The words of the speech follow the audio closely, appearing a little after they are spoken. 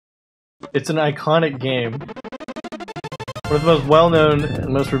It's an iconic game. One of the most well-known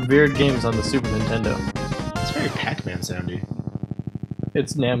and most revered games on the Super Nintendo. It's very Pac-Man soundy.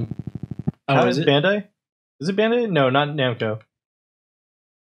 It's Nam. Oh, is it? Bandai? Is it Bandai? No, not Namco.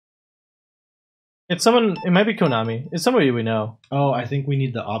 It's someone. It might be Konami. It's somebody we know. Oh, I think we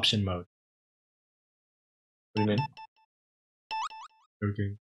need the option mode. What do you mean?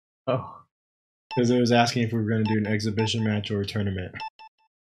 Okay. Oh, Because it was asking if we were going to do an exhibition match or a tournament.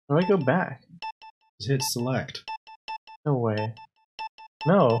 how do I go back? Just hit select. No way.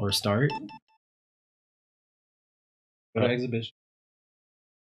 No. Or start. Go to exhibition.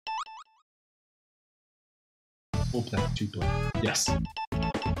 Full play, 2 play. Yes.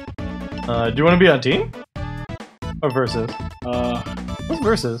 Do you want to be on team? Or versus? What's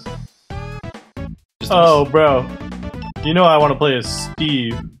versus? Just Oh, bro. You know I want to play as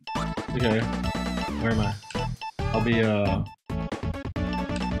Steve. Okay. Where am I? I'll be,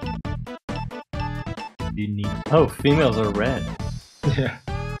 Be neat. Oh, females are red. Yeah.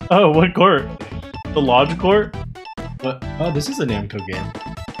 Oh, what court? The Lodge court? What? Oh, this is a Namco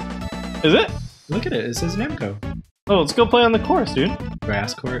game. Is it? Look at it. It says Namco. Oh, let's go play on the course, dude.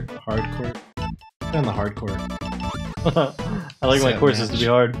 Grass court, hard court. Play on the hard court. I like my Set courses to match. be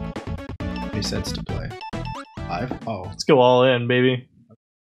hard. How many sets to play? 5? Oh, Let's go all in, baby.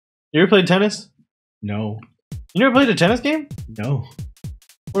 You ever played tennis? no. You never played a tennis game? No.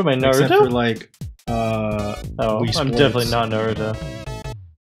 What am I, Naruto? Except for like, oh, Wii I'm Sports. definitely not Naruto. Am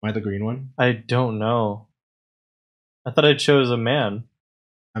I the green one? I don't know. I thought I chose a man.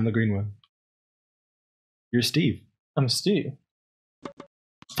 I'm the green one. You're Steve. I'm Steve.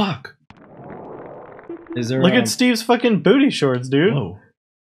 Fuck. Is there Look at Steve's fucking booty shorts, dude. Whoa.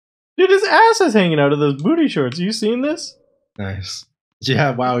 Dude, his ass is hanging out of those booty shorts. You seen this? Nice.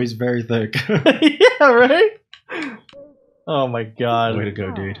 Yeah, wow, he's very thick. Yeah, right? Oh my god. Way to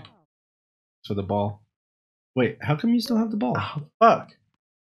go, dude. For the ball. Wait, how come you still have the ball? Oh, fuck.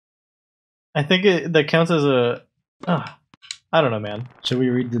 I think that counts as a... I don't know, man. Should we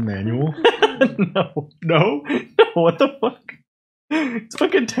read the manual? No. No? No, what the fuck? It's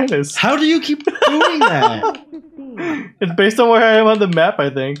fucking tennis. How do you keep doing that? It's based on where I am on the map, I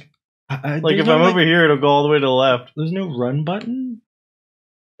think. Like, There's if no, I'm over here, it'll go all the way to the left. There's no run button?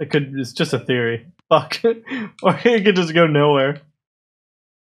 It's just a theory. Fuck. Or it could just go nowhere.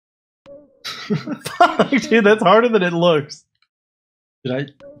 Fuck, dude, that's harder than it looks. Why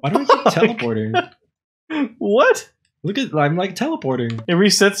do I keep teleporting? What? Look at, I'm like teleporting. It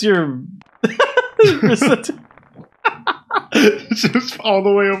resets your... It resets... Just all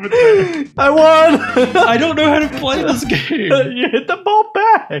the way over there. I won! I don't know how to play this game. You hit the ball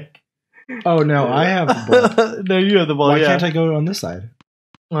back. Oh no, I have the ball. No, you have the ball, Why yeah. can't I go on this side?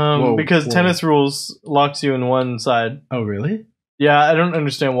 Whoa, because whoa. tennis rules locks you in one side. Oh really? Yeah, I don't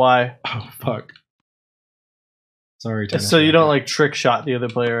understand why. Oh fuck. Sorry, tennis. So you don't like trick shot the other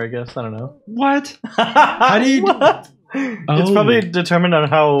player, I guess. I don't know. What? How do you- What? It's Oh. probably determined on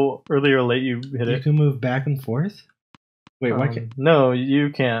how early or late you hit You it. can move back and forth? Wait, why can't... No, you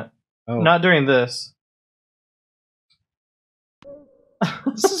can't. Oh. Not during this.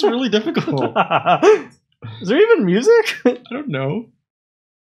 This is really difficult. Is there even music? I don't know.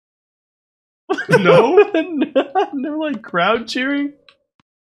 No? No, like crowd cheering?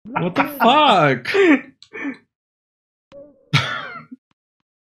 What the fuck?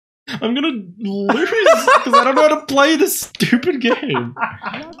 I'm gonna lose because I don't know how to play this stupid game.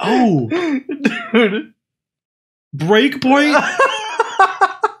 Oh, Dude. breakpoint?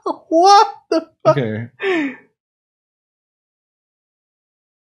 What the fuck? Okay,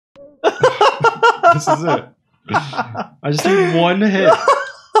 this is it. I just need one hit.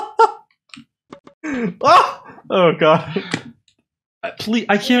 Oh god. Please,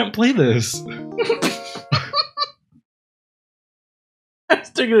 I can't play this. I'm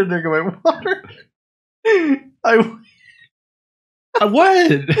still gonna drink my water. I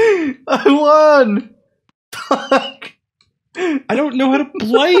What? won. Fuck. I don't know how to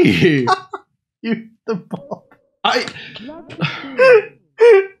play. You hit the ball. I'm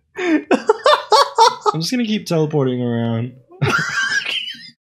just gonna keep teleporting around.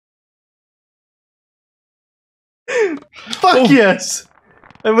 Fuck Oh. yes.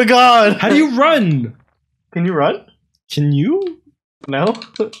 Oh my god. How do you run? Can you run? Can you? No.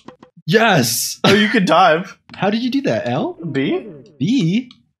 Yes. Oh, you could dive. How did you do that? L? B?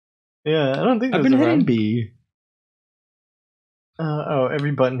 B? Yeah, I don't think I've there's been a hitting run. B. Oh,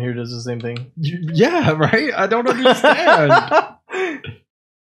 every button here does the same thing. Yeah, right? I don't understand.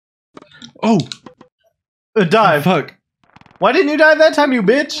 Oh, Dive. fuck. Why didn't you dive that time, you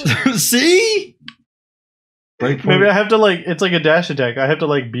bitch? See? Breakpoint. Maybe I have to like. It's like a dash attack. I have to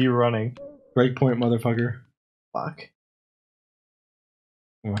like be running. Breakpoint, motherfucker. Fuck.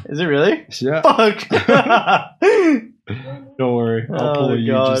 What? Is it really? Yeah. Fuck. Don't worry. I'll pull Oh,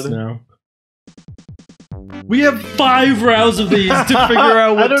 you God. just now. We have 5 rounds of these to figure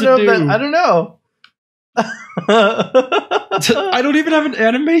out what I don't to know do. I don't know. I don't even have an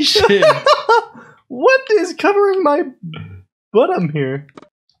animation. What is covering my bottom here?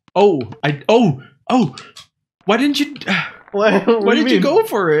 Oh. Why didn't you? What Why do you did you mean? go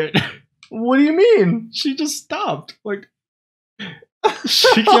for it? What do you mean? She just stopped. Like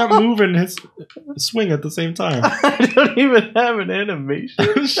she can't move and swing at the same time. I don't even have an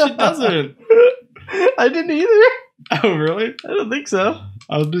animation. She doesn't. I didn't either. Oh really? I don't think so.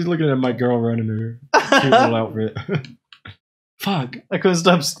 I was just looking at my girl running her cute little outfit. Fuck. I couldn't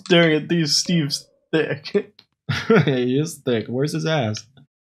stop staring at these Steve's thick. He is thick. Where's his ass?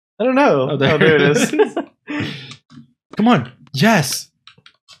 I don't know. Oh, there it it is. Come on. Yes.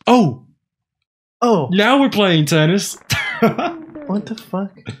 Oh. Oh, Now we're playing tennis. what the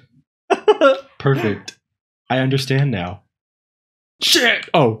fuck? Perfect. I understand now. Shit.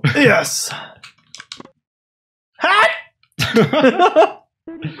 Oh. Yes. Hat.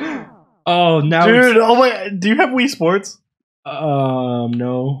 Oh, now Dude, oh my, do you have Wii Sports?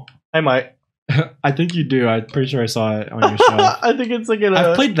 no. I might. I think you do. I'm pretty sure I saw it on your shelf. I think it's like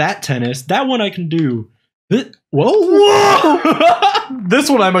I've played that tennis. That one I can do. Whoa! Whoa! This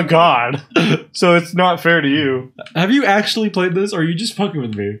one I'm a god, so it's not fair to you. Have you actually played this, or are you just fucking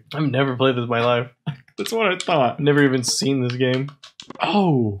with me? I've never played this in my life. That's what I thought. I've never even seen this game.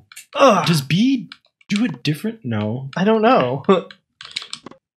 Oh, Ugh, does B do it different? No. I don't know.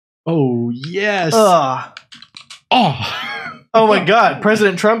 Oh yes. Ugh. Oh. Oh my god,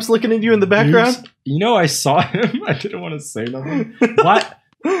 President Trump's looking at you in the background? You know, I saw him. I didn't want to say nothing. What?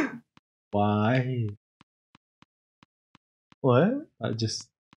 Why? What? I just.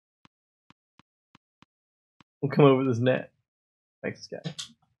 We'll come over this net. Thanks, guy.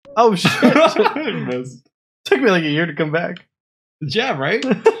 Oh shit. I missed. Took me like a year to come back. Yeah, right?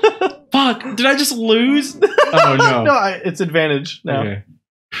 Fuck. Did I just lose? Oh no. No, it's advantage now. Okay.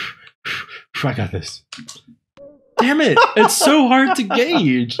 I got this. Damn it. It's so hard to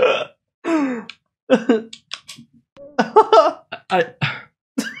gauge. I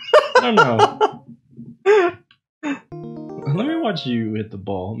don't know. Let me watch you hit the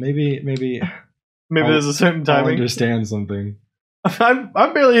ball. Maybe Maybe there's a certain I'll timing. understand something. I'm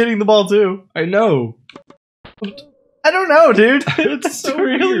barely hitting the ball too. I know. I don't know, dude. It's so I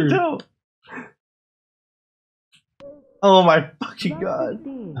really weird. don't. Oh my fucking god.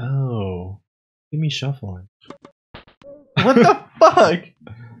 Oh. Give me shuffling. What the fuck?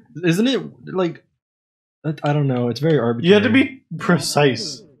 Isn't it like I don't know, it's very arbitrary. You have to be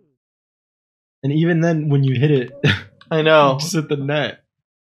precise. And even then when you hit it I know. just hit the net.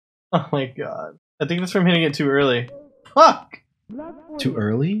 Oh my god. I think that's from hitting it too early. Fuck! Too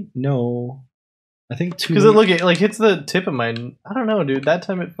early? No. I think too Because it like hits the tip of mine. I don't know, dude. That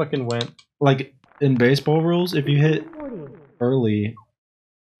time it fucking went. like in baseball rules, if you hit early,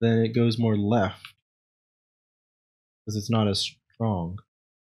 then it goes more left. Because it's not as strong.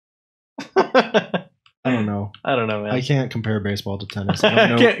 I don't know. I don't know, man. I can't compare baseball to tennis. I I don't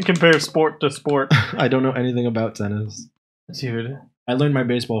know. can't compare sport to sport. I don't know anything about tennis. Dude. I learned my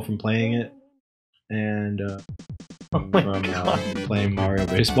baseball from playing it and Oh my from god. playing Mario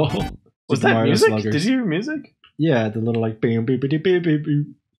Baseball. Was Super that Mario music? Sluggers. Did you hear music? Yeah, the little like bam, beep, beep, beep, beep, beep.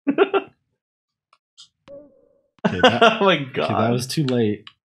 Okay, Oh my god. okay, that was too late.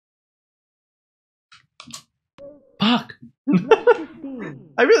 Fuck.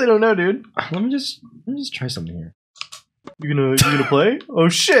 I really don't know, dude. Let me just try something here. You gonna play? Oh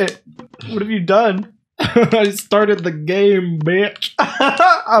shit! What have you done? I started the game, bitch.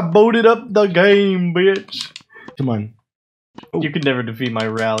 I boated up the game, bitch. Come on. Oh. You could never defeat my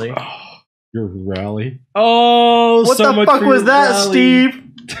rally. Your rally. Oh, What so the much fuck for was your that, rally.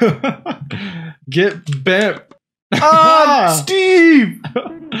 Steve? Get bent. Ah, Steve!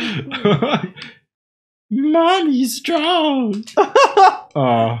 Money strong.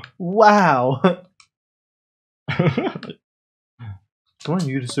 Oh. Wow. Come on,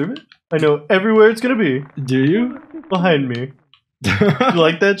 you gonna serve it? I know everywhere it's gonna be. Do you? Behind me. You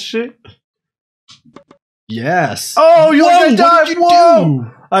like that shit? Yes. Oh, you Whoa, like that what dive? did you Whoa!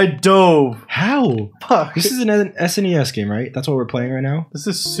 do? I dove. How? Fuck. This is an SNES game, right? That's what we're playing right now. This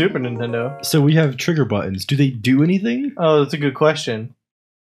is Super Nintendo. So we have trigger buttons. Do they do anything? Oh, that's a good question.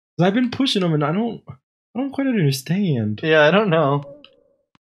 'Cause I've been pushing them and I don't quite understand. Yeah, I don't know.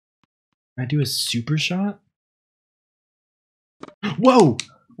 Can I do a super shot? Whoa!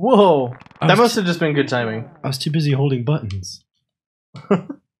 Whoa! That must have just been good timing. I was too busy holding buttons.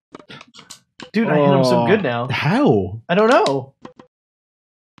 Dude, I hit him so good now. How? I don't know.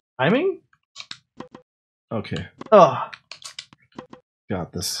 Timing? Okay. Oh.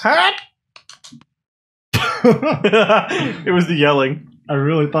 Got this. It was the yelling. I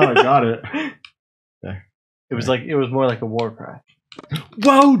really thought I got it. It was like it was more like a war cry.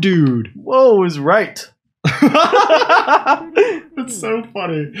 Whoa, dude! Whoa was right. It's so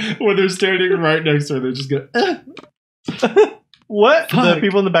funny when they're standing right next to her. They just go. What? Fuck. The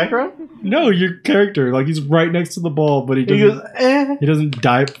people in the background? No, your character, like he's right next to the ball, but he He doesn't. goes, eh. He doesn't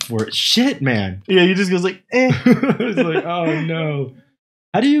dive for it. Shit, man. Yeah, he just goes like, eh. It's like, oh no.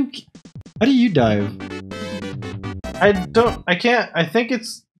 How do you dive? I can't. I think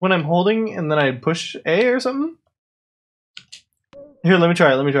it's when I'm holding and then I push A or something. Here, let me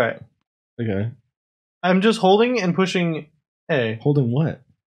try it. Okay. I'm just holding and pushing A. Holding what?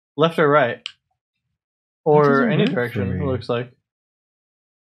 Left or right. Or doesn't any work for direction, me. it looks like.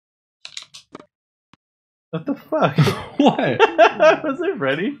 What the fuck? What? Was I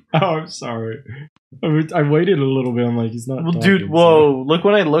ready? Oh, I'm sorry. I waited a little bit. I'm like, he's not. Well, talking, dude, whoa. Look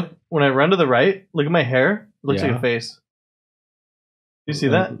when I run to the right, look at my hair. It looks like Yeah. a face. You see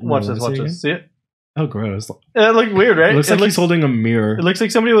that? No, Watch let this, me watch see this. See it? Oh, gross. It looked weird, right? It looks like he's holding a mirror. It looks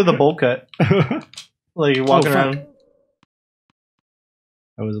like somebody with a bowl cut. Like walking fuck. around.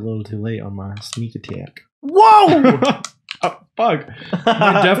 I was a little too late on my sneak attack. Whoa! Oh, fuck.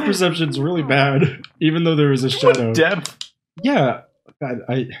 My depth perception's really bad, even though there is a shadow. Depth. Yeah. God,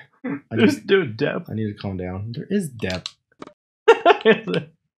 I There's no depth. need to calm down. There is depth.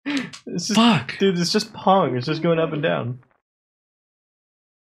 It's just, Fuck. dude, it's just Pong. It's just going up and down.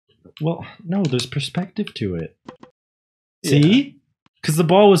 Well, no, there's perspective to it. Yeah. See? Because the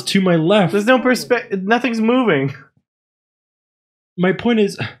ball was to my left. There's no perspective. Nothing's moving. My point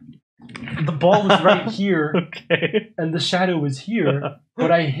is, the ball was right here, Okay. and the shadow was here,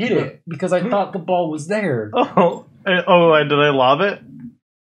 but I hit it because I thought the ball was there. Oh. Oh, did I lob it?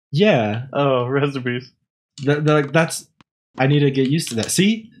 Yeah. Oh, recipes. That's... I need to get used to that.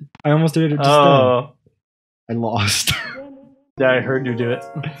 See? I almost did it just Oh. then. I lost. Yeah, I heard you do it.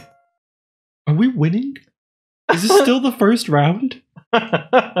 Are we winning? Is this still the first round?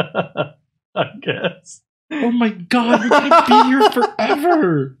 I guess. Oh my god, we're gonna be here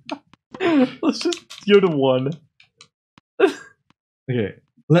forever! Let's just go to 1. Okay,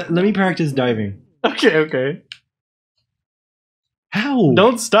 let me practice diving. Okay. How?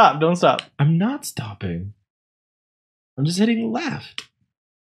 Don't stop. I'm not stopping. I'm just hitting left.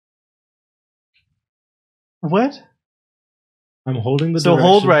 What? I'm holding the So direction.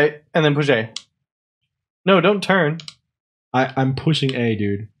 hold right and then push A. No, don't turn. I'm pushing A,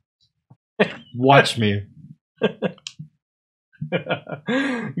 dude. Watch me.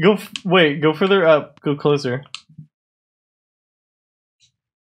 Go further up. Go closer.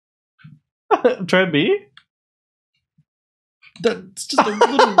 Try B? That's just a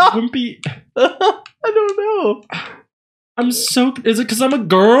little wimpy... I don't know. I'm so... Is it because I'm a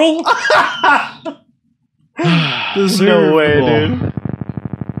girl? There's Serve no way, the ball. dude.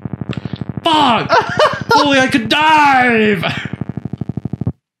 Fuck! If only I could dive!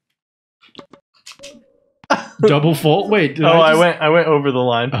 Double fault? Wait, did I just... went over the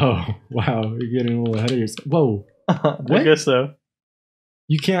line. Oh, wow. You're getting a little ahead of yourself. Whoa. I What? guess so.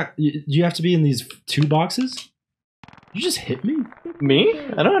 You can't... You have to be in these 2 boxes? You just hit me? Me?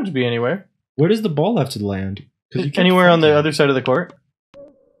 I don't have to be anywhere. Where does the ball have to land? 'Cause you kept Anywhere on the faulting. other side of the court.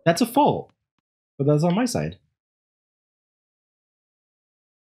 That's a fault. But that's on my side.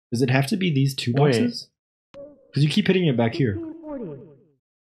 Does it have to be these 2 Wait. boxes? Because you keep hitting it back here.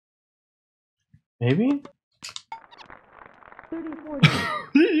 Maybe?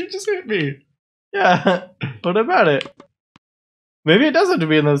 You just hit me. Yeah. What about it? Maybe it does have to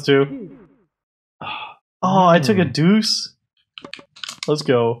be in those 2. Oh, I took a deuce. Let's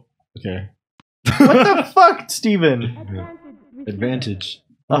go. Okay. What the fuck, Steven? Advantage.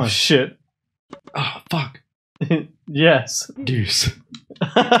 Oh, shit. Oh, fuck. Yes. Deuce.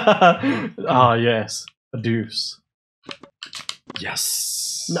 Ah, yes. A deuce.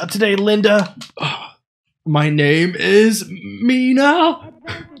 Yes. Not today, Linda. Oh, my name is Mina.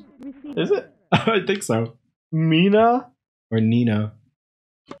 Is it? I think so. Mina? Or Nina.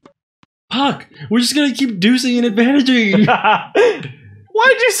 Fuck! We're just gonna keep deucing and advantaging.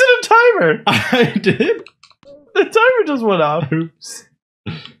 Why'd you set a timer? I did. The timer just went off. Oops.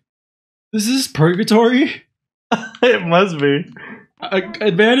 This is purgatory. It must be.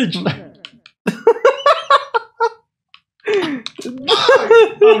 Advantage.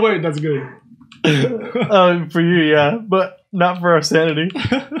 Oh wait, that's good. For you, yeah. But Not for our sanity.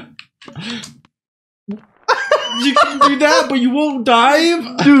 You can do that, but you won't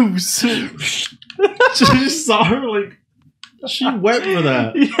dive? Deuce. She saw her like she went for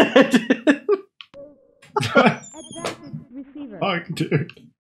that. Yeah, I did. Fuck, dude.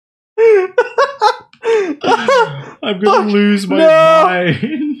 I'm gonna lose my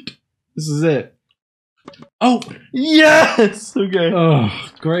mind. This is it. Oh, Yes. Okay. oh,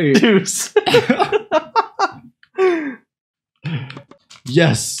 great. Deuce.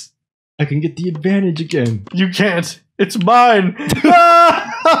 Yes, I can get the advantage again. You can't. It's mine.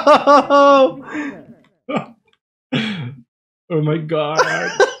 Oh! Oh my god.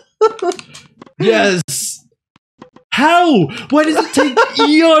 Yes. How? Why does it take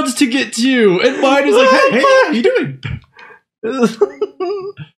eons to get to you? And mine is like, hey, how you doing?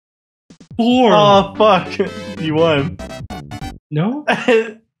 4. Oh fuck! You won. No,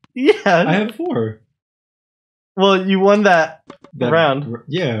 Yeah. I have 4. Well, you won that That- round.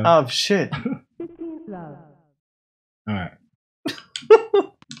 Yeah. Oh shit. All right.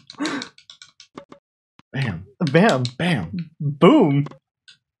 Bam. Bam. Bam. Boom.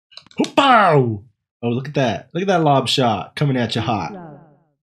 Pow! Oh, look at that. Look at that lob shot coming at you hot.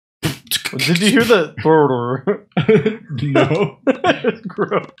 Did you hear the? No.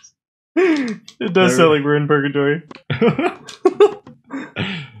 Gross. It does sound like we're in purgatory.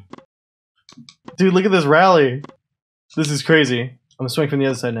 Dude, look at this rally. This is crazy. I'm gonna swing from the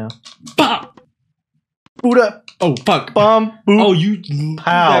other side now. Bah! Boot up. Oh, fuck. Bomb. Boom. Oh, you threw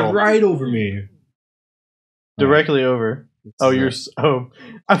Pow. that right over me. Directly over. Oh, you're. Oh,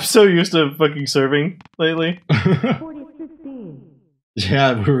 I'm so used to fucking serving lately.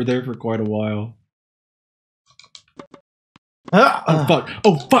 Yeah, we were there for quite a while. Ah! Oh, fuck.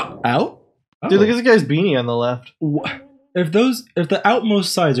 Oh, fuck. Out? Dude, look at this guy's beanie on the left. If the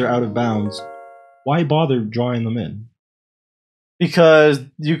outmost sides are out of bounds, why bother drawing them in? Because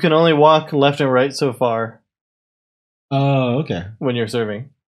you can only walk left and right so far Oh, okay. when you're serving.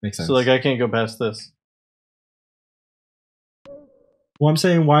 Makes sense. So, like, I can't go past this. well, I'm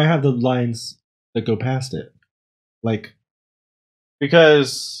saying why have the lines that go past it? Like,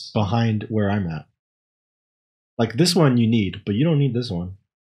 Because. behind where I'm at. Like, this one you need, but you don't need this one.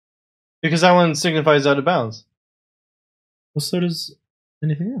 Because that one signifies out of bounds. Well, so does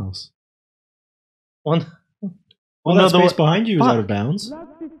anything else. One. Well, no, that the space one- behind you is Fuck. out of bounds.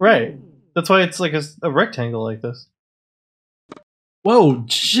 Right. That's why it's like a rectangle like this. Whoa,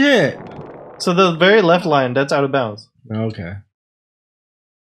 shit! So the very left line, that's out of bounds. Okay.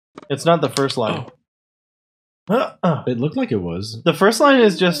 It's not the first line. It looked like it was. The first line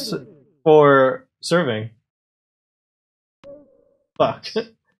is just for serving. Fuck.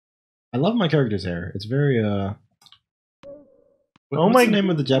 I love my character's hair. It's very, Oh what's my- the name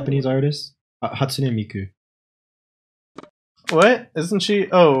of the Japanese artist? Hatsune Miku. What? Isn't she?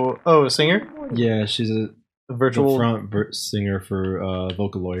 Oh, a singer? Yeah, she's a Virtual. singer for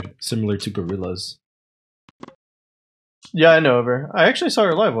Vocaloid, similar to Gorillaz. Yeah, I know of her. I actually saw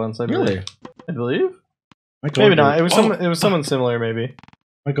her live once. I believe. Really? I believe. My Maybe coworker- not. It was Oh, some. It was someone similar. Maybe.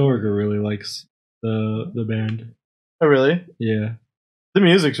 My coworker really likes the band. Oh, really? Yeah. The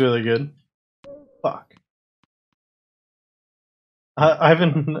music's really good. Fuck. I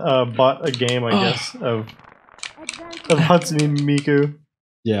haven't bought a game, I guess, of Hatsune Miku.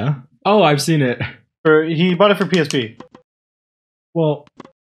 Yeah. Oh, I've seen it. He bought it for PSP. Well,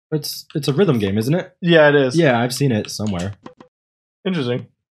 it's a rhythm game, isn't it? Yeah, it is. Yeah, I've seen it somewhere. Interesting.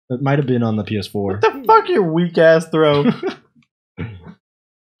 It might have been on the PS4. What the fuck, your weak ass throw?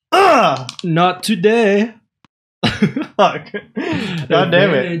 Ah! Not today. Fuck. God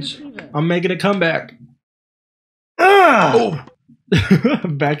damn it. Advantage. I'm making a comeback. Ah! Oh.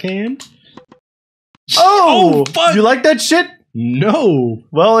 Backhand? Oh! fuck! You like that shit? No.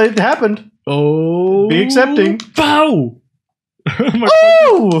 Well, it happened. Oh. Be accepting. Bow.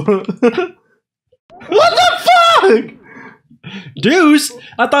 Oh! What the fuck? Deuce,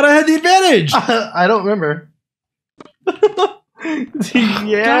 I thought I had the advantage. I don't remember.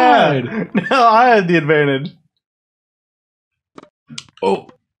 Yeah. No, I had the advantage. Oh.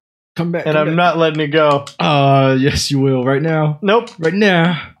 Come back. And come I'm back. not letting it go. Yes, you will. Right now. Nope. Right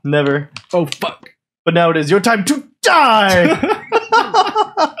now. Never. Oh, fuck. But now it is your time to die!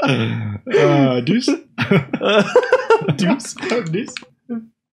 Deuce. Deuce. Deuce.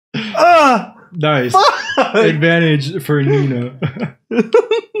 Ah! Nice. Fuck! Advantage for Nina.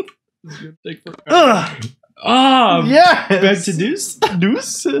 Ugh. Ah, Yes! back to Deuce.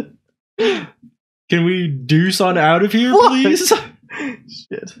 Deuce? Can we deuce on out of here, What? please?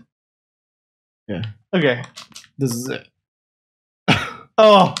 Shit. Yeah. Okay. This is it.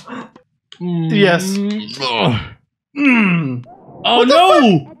 Oh. Yes. Oh. Mm. Oh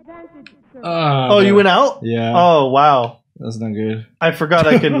no! Oh, you went out? Yeah. Oh, wow. That's not good. I forgot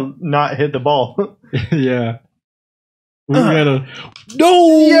I could not hit the ball. Yeah. We gotta.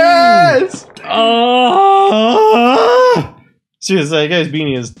 No! Yes! Ah! Seriously, that guy's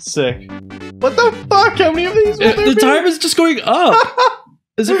beanie is sick. What the fuck? How many of these will there The be? time is just going up.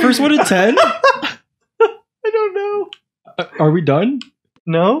 Is it first one to 10? I don't know. Are we done?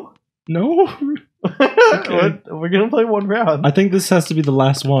 No? No? What? We're gonna play one round. I think this has to be the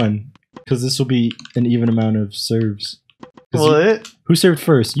last one. Because this will be an even amount of serves. 'Cause Will it? who served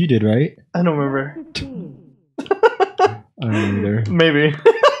first? You did, right? I don't remember. I don't either. Maybe.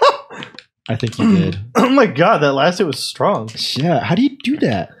 I think you did. Oh my god, that last hit was strong. Yeah, how do you do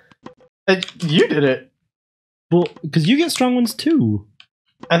that? You did it. Well, because you get strong ones too.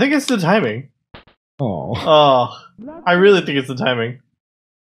 I think it's the timing. Oh. Oh, I really think it's the timing.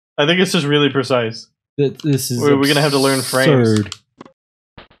 I think it's just really precise. This is We're gonna have to learn frames. absurd.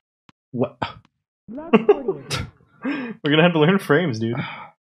 What? We're gonna have to learn frames, dude.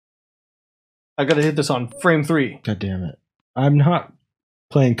 I gotta hit this on frame 3. God damn it. I'm not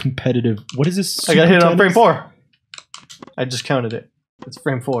playing competitive. What is this? I gotta hit it on Super frame Tennis? 4. I just counted it. It's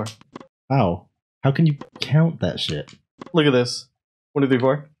frame 4. How? How can you count that shit? Look at this. 1, 2, 3,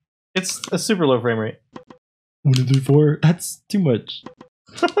 4. It's a super low frame rate. 1, 2, 3, 4. That's too much.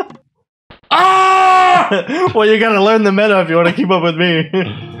 Ah! Well, you gotta learn the meta if you want to keep up with me.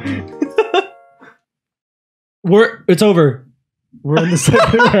 It's over. We're in the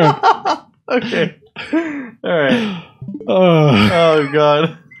second round. Okay. Alright. Oh. Oh,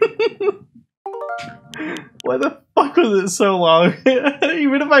 God. Why the fuck was it so long?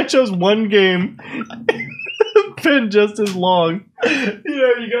 Even if I chose one game, it's been just as long. Yeah,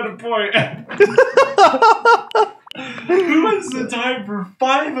 you got a point. Who has the time for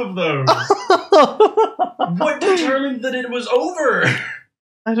 5 of those? What determined that it was over?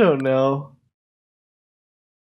 I don't know.